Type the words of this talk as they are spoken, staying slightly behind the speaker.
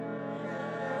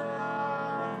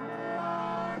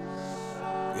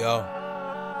Yo.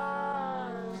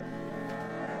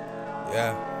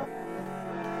 Yeah.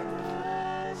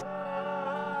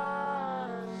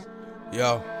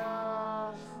 Yo.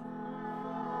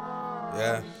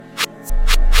 Yeah.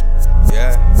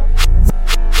 Yeah.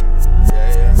 Yeah,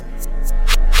 yeah.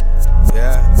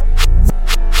 Yeah.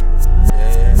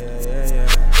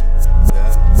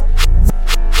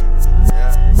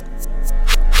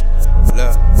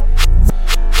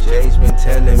 Jay's been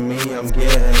telling me I'm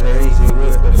getting lazy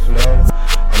with the flow.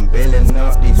 I'm building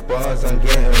up these bars, I'm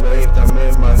getting waved, I'm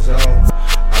in my zone.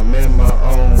 I'm in my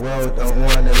own world, don't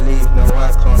wanna leave, no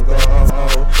I can't go.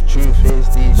 Truth is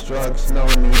these drugs know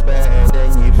me better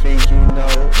than you think you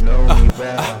know me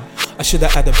better. I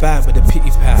should've had a bag with a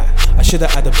pity pad. I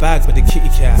should've had a bag with a kitty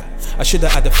cat. I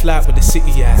should've had a flat with the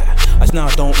city, yeah. As now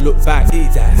I don't look back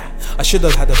either. I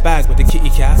should've had a bag with a kitty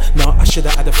cat. No, I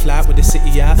should've had a flat with the city,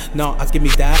 yeah. No, I give me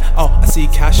that. Oh, I see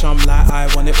cash, I'm like,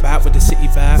 I want it back with the city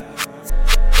back.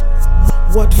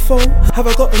 What for? Have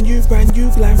I got a new brand new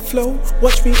blind flow?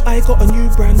 Watch me, I got a new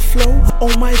brand flow.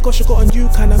 Oh my gosh, I got a new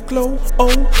kind of glow.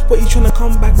 Oh, what you tryna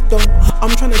come back though?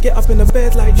 I'm tryna get up in a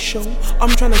bed light show.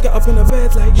 I'm tryna get up in a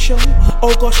bed light show.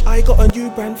 Oh gosh, I got a new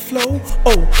brand flow.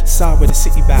 Oh, sour with the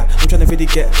city back. I'm tryna really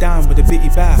get down with the bitty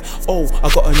back. Oh, I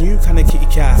got a new kind of kitty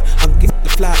cat. I can get the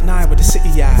flat now with the city,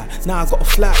 yeah. Now I got a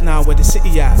flat now with the city,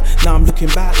 yeah. Now I'm looking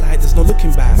back like there's no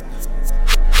looking back.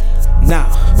 Now,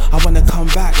 I wanna come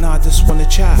back, now I just wanna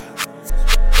chat.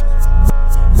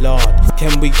 Lord,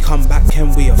 can we come back,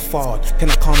 can we afford? Can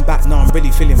I come back, now I'm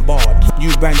really feeling bored.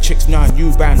 You brand chicks, now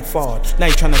you brand Ford. Now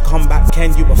you tryna come back,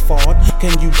 can you afford?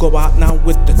 Can you go out now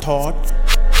with the Todd?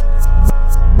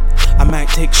 I might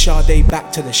take Sade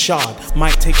back to the Shard.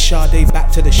 Might take Sade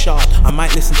back to the Shard. I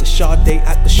might listen to Sade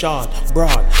at the Shard.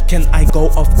 Broad, can I go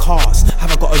off course?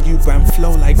 Have I got a new brand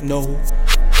flow? Like no.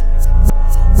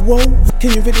 Whoa,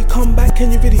 can you really come back?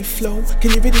 Can you really flow?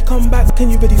 Can you really come back? Can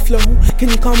you really flow? Can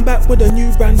you come back with a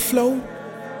new brand flow?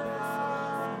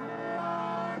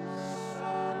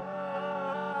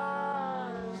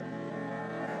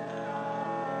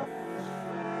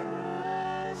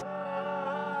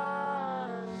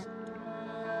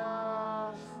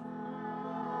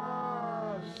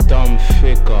 Dumb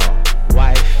figure,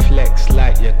 why flex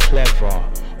like you're clever?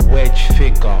 Wedge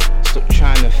figure, stop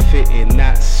trying to fit in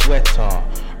that sweater.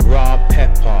 Raw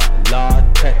pepper,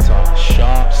 lard petter,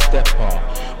 sharp stepper.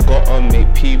 Gotta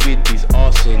make pee with these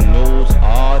arsenals,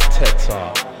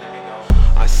 Arteta.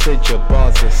 I said your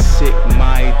bars are sick,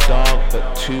 my dog,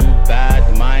 but too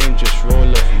bad mine just roll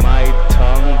off my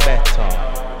tongue better.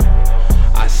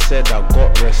 I said I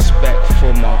got respect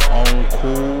for my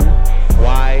uncle.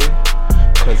 Why?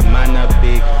 Cause man a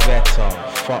big vetter.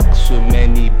 Fucks with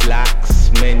many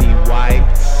blacks, many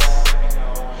whites.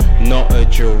 Not a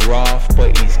giraffe,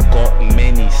 but he's got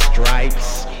many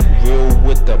stripes. Real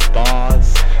with the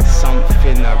bars,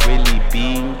 something I really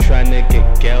been. Tryna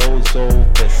get girls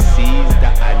overseas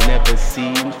that I never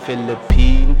seen.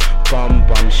 Philippine, bum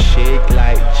shake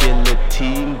like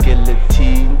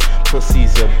guillotine.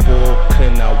 Pussy's a book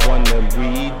and I wanna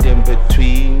read in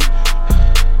between.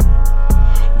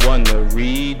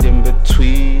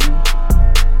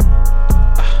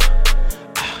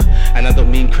 And I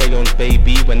don't mean crayons,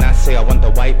 baby. When I say I want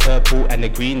the white, purple and the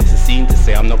green, it's a scene to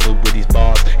say I'm not good with these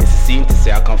bars. It's a scene to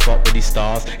say I can't fuck with these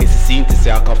stars. It's a scene to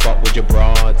say I can't fuck with your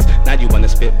broads. Now you wanna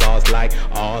spit bars like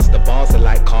ours. The bars are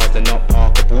like cars, they're not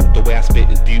parkable. The way I spit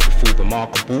is beautiful,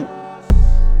 remarkable.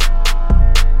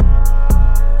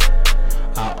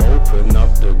 I open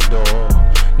up the door,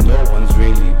 no one's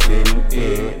really been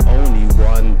here. Only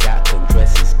one that can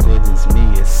dress as good as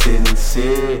me is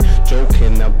sincere.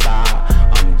 Joking about,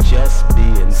 I'm just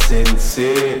being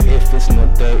sincere. If it's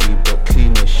not dirty but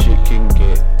clean as shit can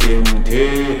get dimmed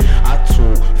here. I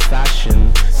talk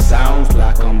fashion, sounds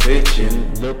like I'm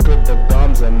bitching. Look at the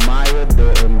gums, admire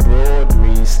the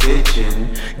embroidery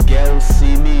stitching. Girls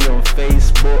see me on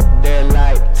Facebook, they're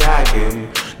like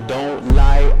tagging. Don't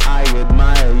lie, I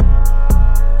admire